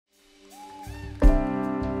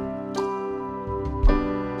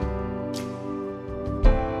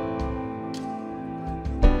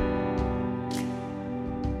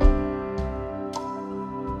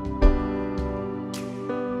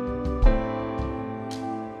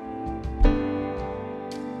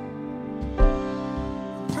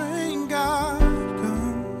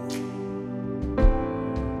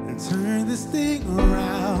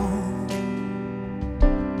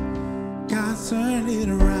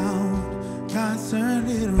around. God turned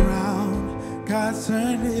it around. God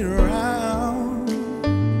turned it around.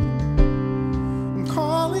 I'm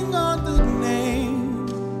calling on the name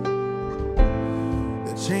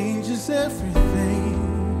that changes everything.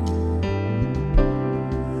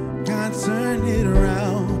 God turned it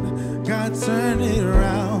around. God turned it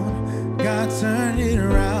around. God turned it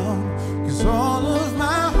around. 'Cause all of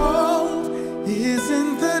my hope is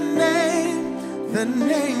in the name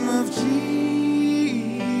of Jesus.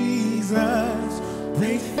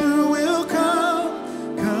 Breakthrough will come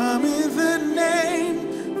in the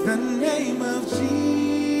name of Jesus.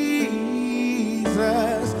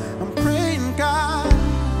 I'm praying God,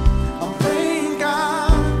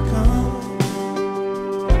 come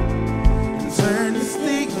and turn this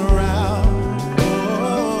thing around.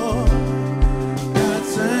 Oh, God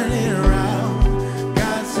turn it around.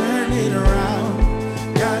 God turn it around.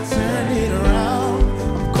 God turn it around.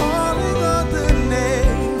 I'm calling on the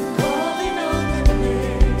name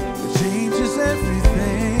that changes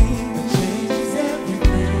everything.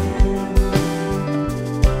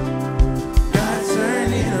 God turn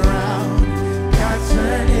it around. God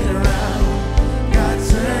turn it around. God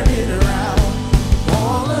turn it around.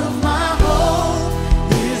 All of my hope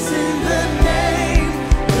is in the name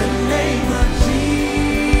of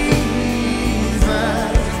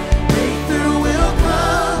Jesus. Breakthrough will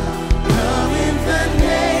come in the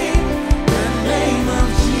name of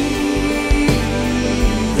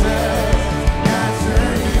Jesus. God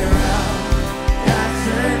turn it around. God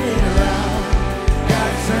turn it around.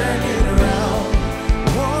 God turn it around.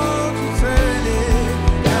 Won't you turn it?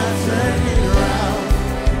 God turn it around.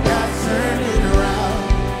 God turn it around.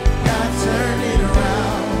 God turn it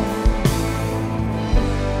around.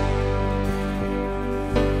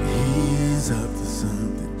 He is up to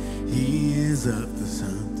something. He is up to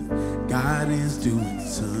something. God is doing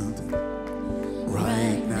something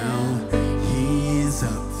right now. He is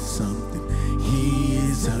up to something. He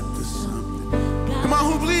is up to something. Come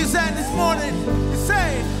on, who believes that this morning?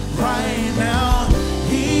 Say, right now,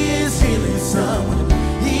 He is healing someone.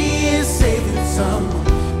 He is saving someone.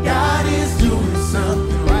 God is doing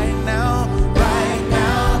something right now. Right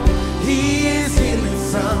now, He is healing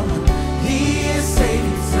someone. He is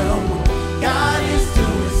saving someone. God is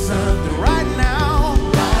doing something right now.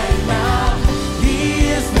 Right now, He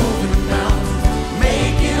is moving mountains,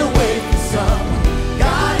 making a way for someone.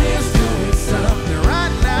 God is doing something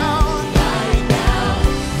right now. Right now,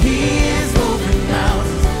 He is moving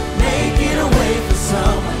mountains, making a way for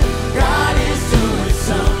someone. God is doing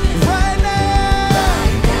something right now.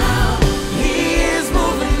 Right now, He is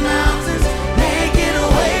moving mountains, making a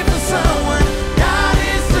way for someone. God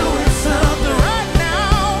is doing something right now.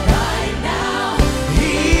 Right now,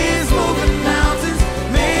 He is moving mountains,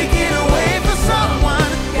 making a way for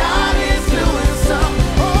someone. God is doing something.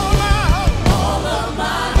 All of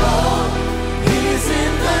my hope is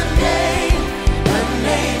in the name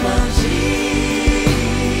of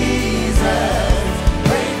Jesus.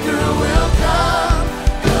 Breakthrough will come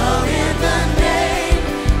in the name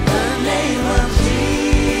of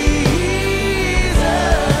Jesus.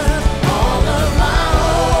 All of my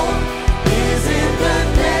hope is in the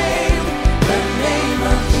name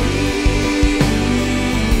of Jesus.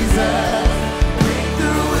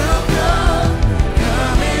 Breakthrough will come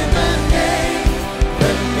in the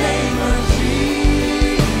name of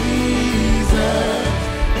Jesus.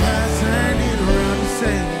 God turn it around,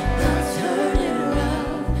 say, God turn it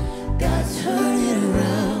around. God turn it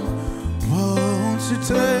around. Won't you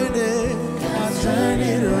turn it? God turn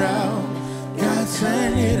it around. God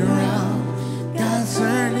turn it around. God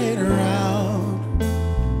turn it around.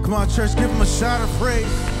 Come on, church, give Him a shout of praise.